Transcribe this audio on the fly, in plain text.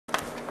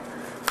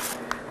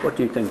What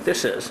do you think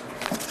this is?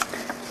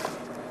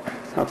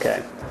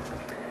 Okay.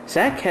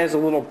 Zach has a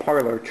little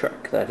parlor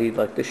trick that he'd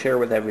like to share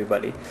with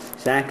everybody.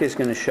 Zach is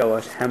going to show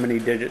us how many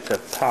digits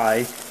of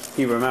pi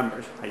he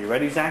remembers. Are you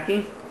ready,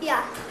 Zachy?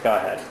 Yeah. Go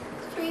ahead.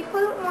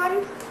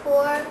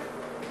 3.14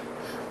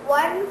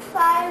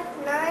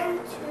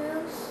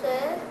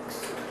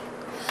 15926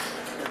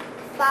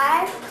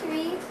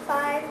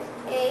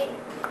 5358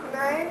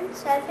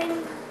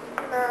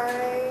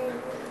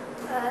 979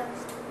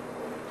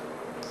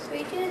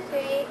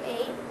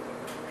 3238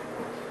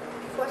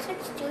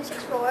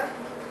 46264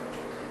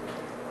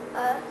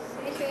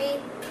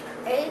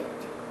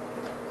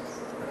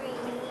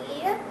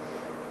 3383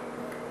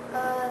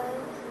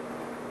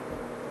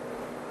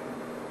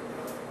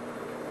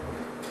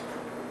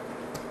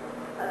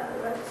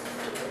 let's see.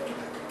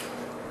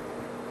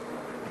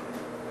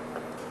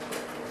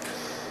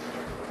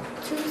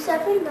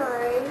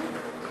 279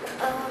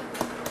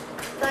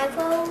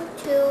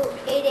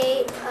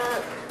 50288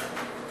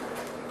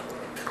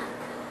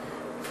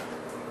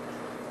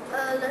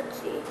 let's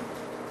see.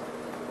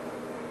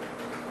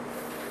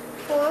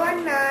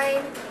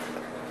 419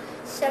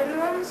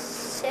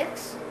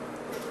 716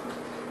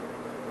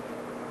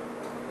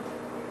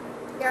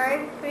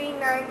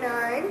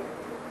 9399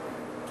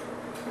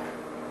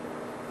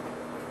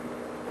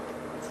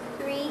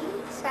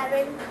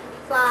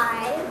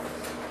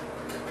 375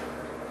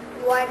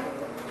 10.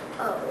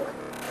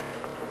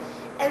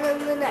 And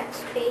then the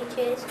next page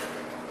is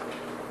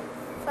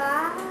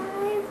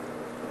 5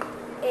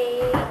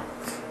 8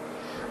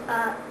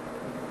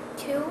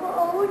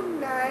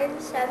 209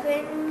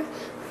 7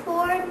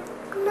 4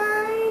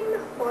 9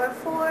 4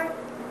 4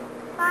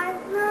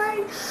 5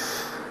 9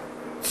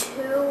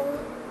 2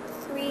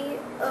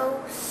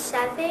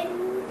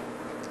 307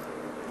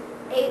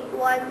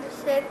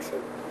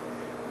 816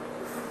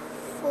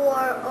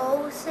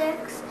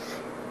 406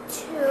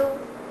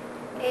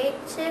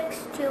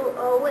 286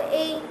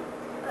 208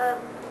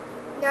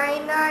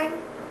 99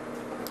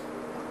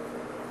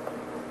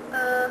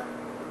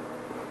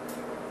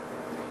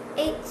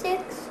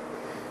 86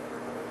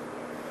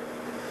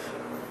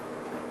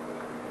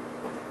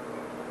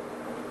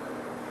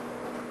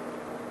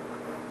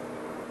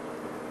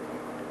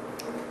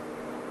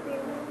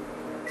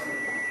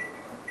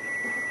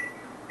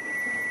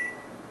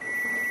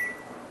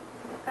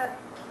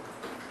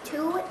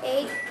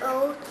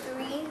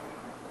 2803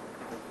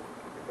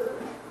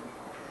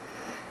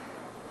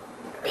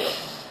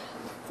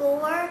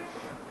 4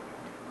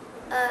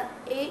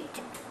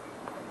 8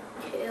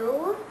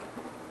 2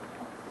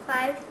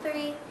 5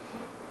 3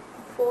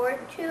 4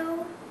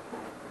 2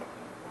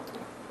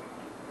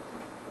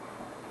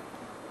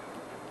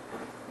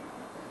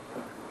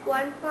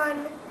 1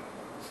 1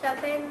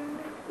 7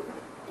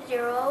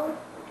 0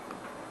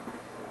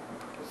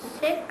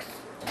 6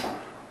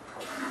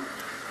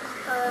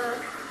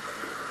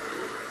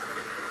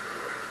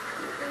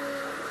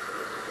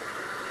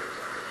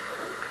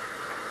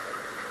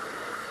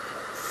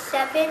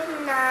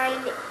 7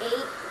 9 8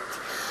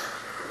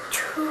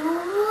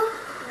 2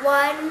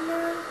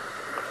 1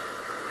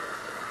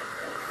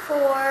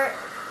 4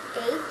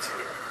 8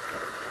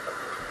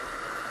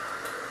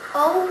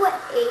 0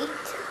 8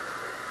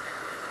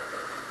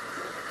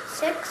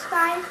 6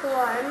 5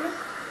 1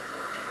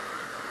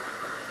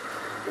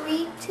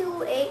 3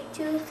 2 8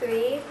 2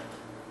 3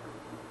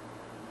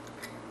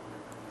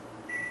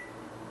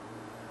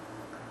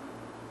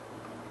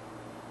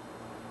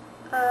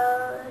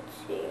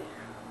 let's see.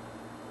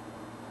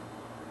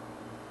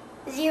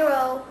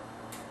 0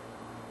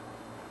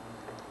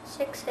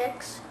 6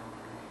 6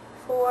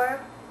 4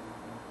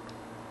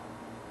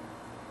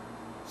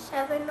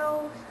 7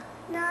 0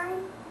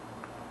 9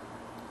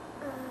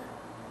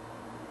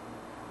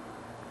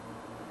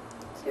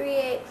 3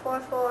 8 4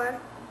 4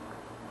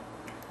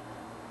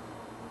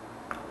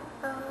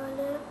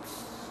 let's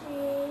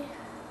see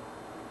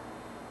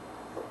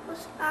what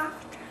was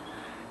after.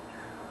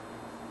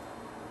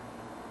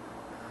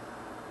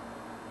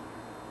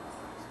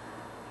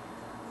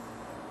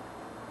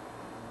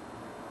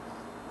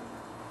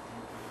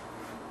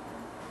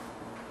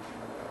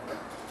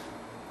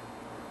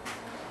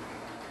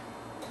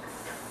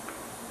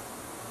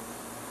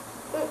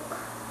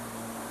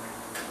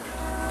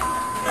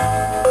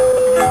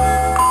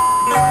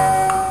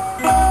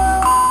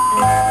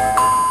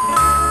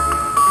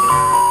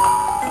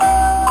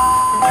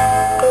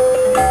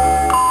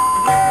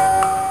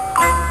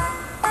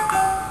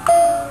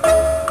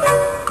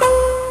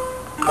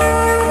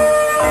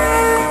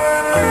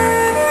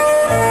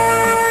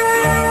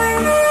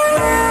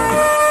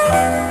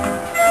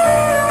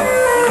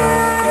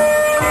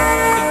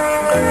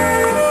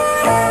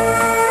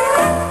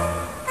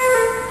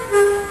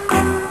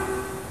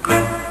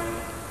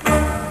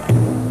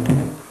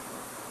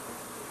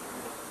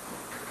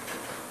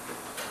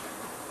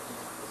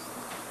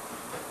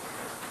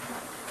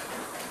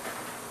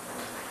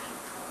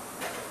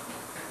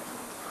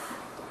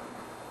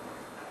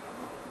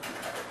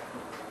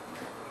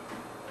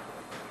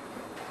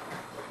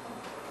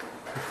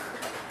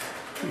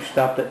 You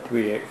stopped at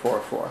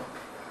 3844.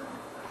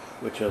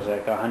 which was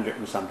like 100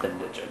 and something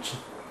digits.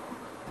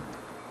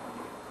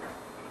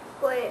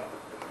 Wait,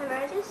 can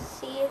I just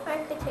see if I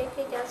could take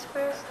a guess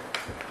first?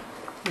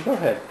 Go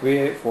ahead.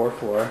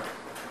 3844.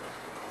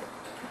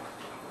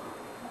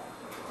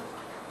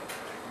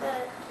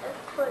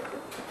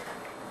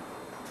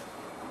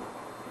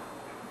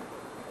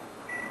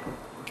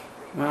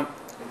 Well,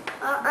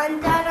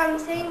 And Dad, I'm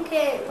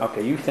thinking.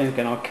 okay, you think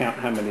and I'll count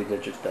how many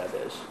digits that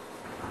is.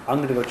 I'm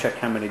going to go check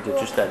how many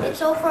digits that It's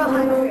is. over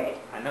 100.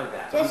 I know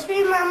that. Just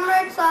remember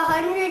it's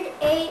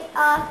 108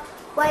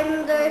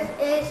 when there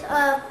is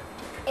a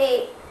 8.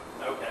 Okay,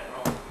 well,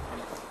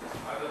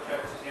 I'll go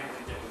check to see how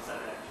many digits that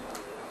actually is.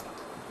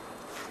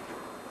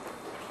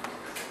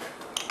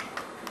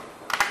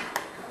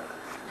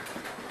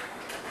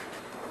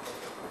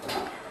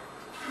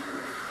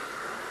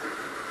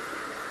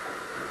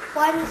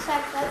 1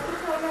 sec, let me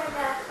turn my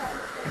back on.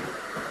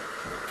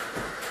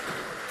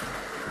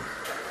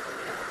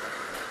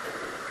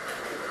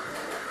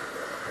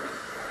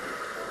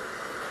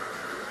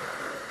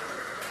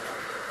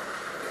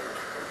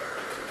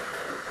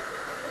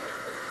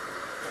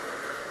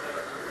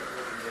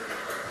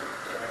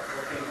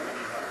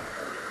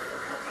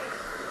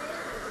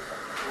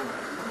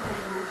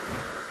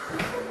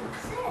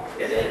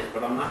 It is,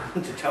 but I'm not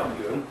going to tell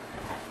you.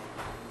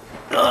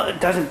 It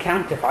doesn't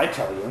count if I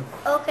tell you.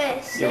 Okay,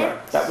 6. You're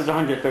right. That was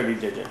 130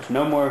 digits.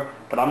 No more,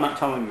 but I'm not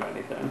telling you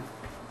anything.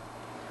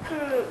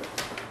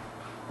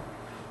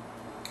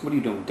 What are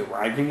you doing?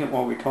 Deriving it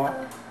while we talk?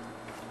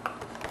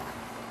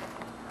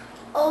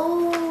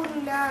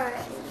 09.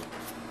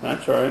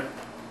 That's right.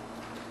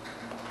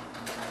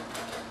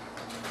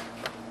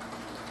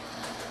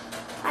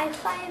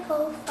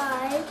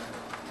 5505.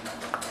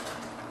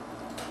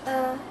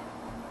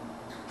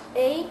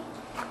 8.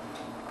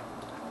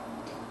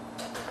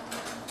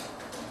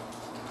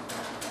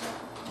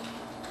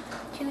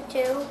 2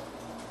 2.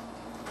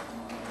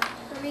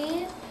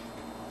 3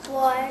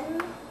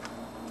 1.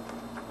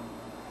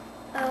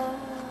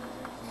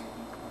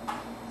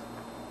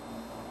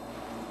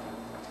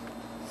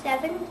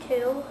 7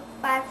 2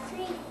 5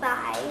 3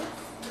 5.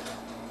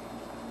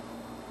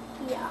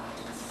 Yeah.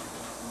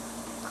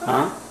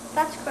 Huh?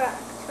 That's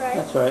correct, right?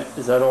 That's right.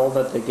 Is that all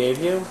that they gave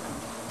you?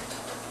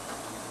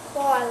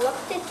 Well, I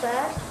looked at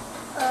that.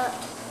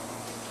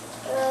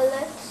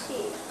 Let's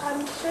see.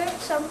 I'm sure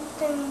it's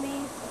something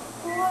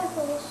before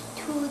those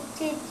 2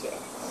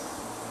 digits.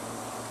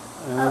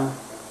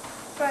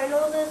 But I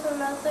know there's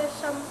another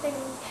something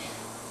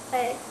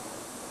like.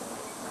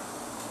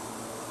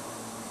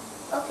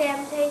 Okay,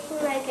 I'm taking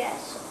my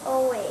guess.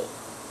 Oh wait.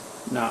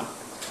 No.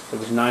 It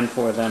was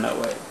 94 then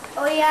 08.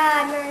 Oh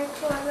yeah,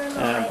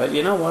 9 But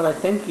you know what? I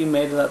think you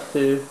made it up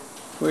to,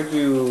 where'd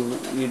you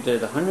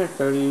did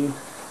 130.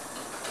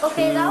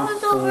 Okay, that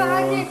was over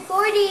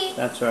 140.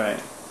 That's right.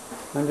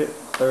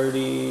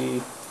 130, I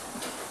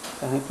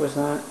think was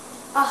that?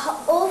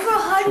 Over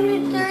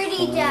 130,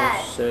 2, 4,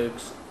 Dad.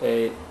 6,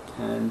 8,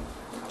 10,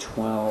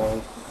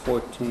 12,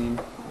 14,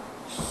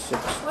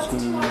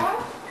 16,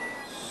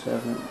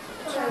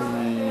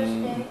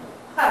 17,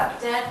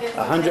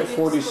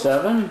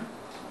 147?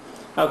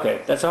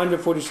 Okay, that's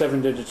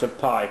 147 digits of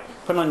pi.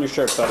 Put on your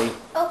shirt, buddy.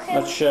 Okay.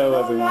 Let's show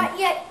everyone. Not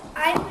yet.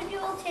 I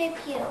will tape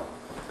you.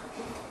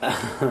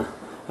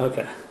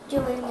 Okay.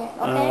 Doing it,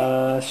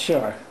 okay?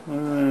 Sure.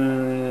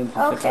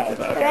 Okay,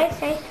 can I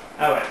say?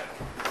 Alright.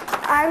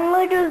 I'm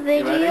going to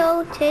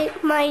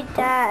videotape my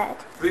dad.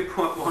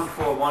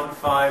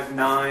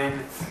 3.14159.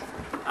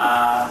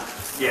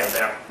 Yeah,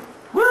 there.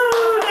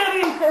 Woo,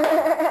 Daddy!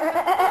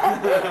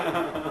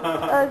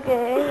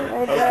 Okay.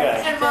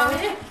 Okay. And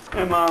Mommy?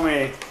 And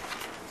Mommy.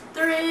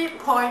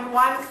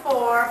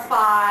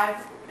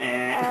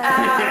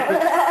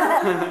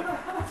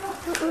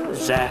 3.145.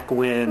 Zack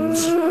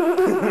wins.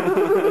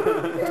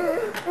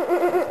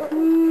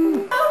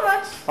 How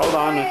much Hold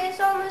on. there is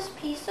on this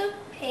piece of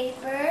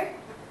paper?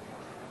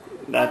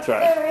 That's But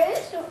right. there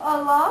is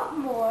a lot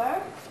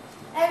more.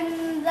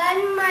 And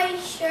then my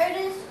shirt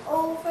is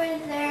over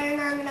there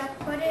and I'm going to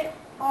put it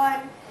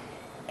on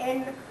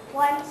in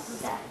 1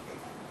 sec.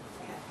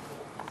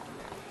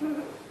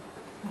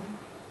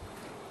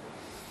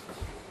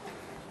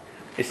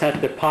 Is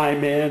that the Pie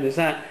Man? Is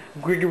that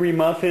Grigory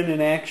Muffin in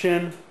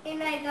action?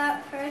 And I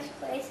got first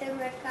place in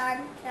the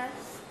contest.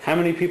 How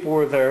many people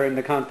were there in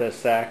the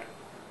contest, Zach?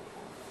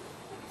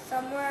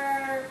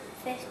 Somewhere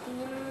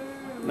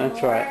 15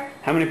 That's more. right.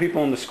 How many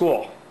people in the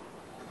school?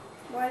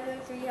 More than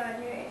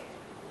 300.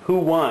 Who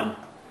won?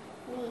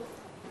 Me.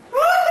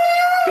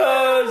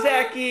 Go,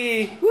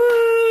 Zachy!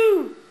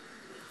 Woo!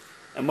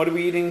 And what are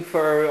we eating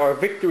for our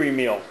victory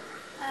meal?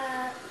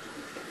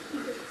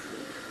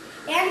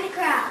 And the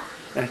crab.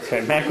 That's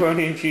right,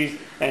 macaroni and cheese,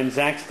 and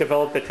Zach's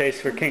developed a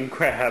taste for king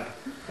crab.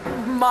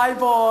 My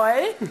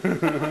boy.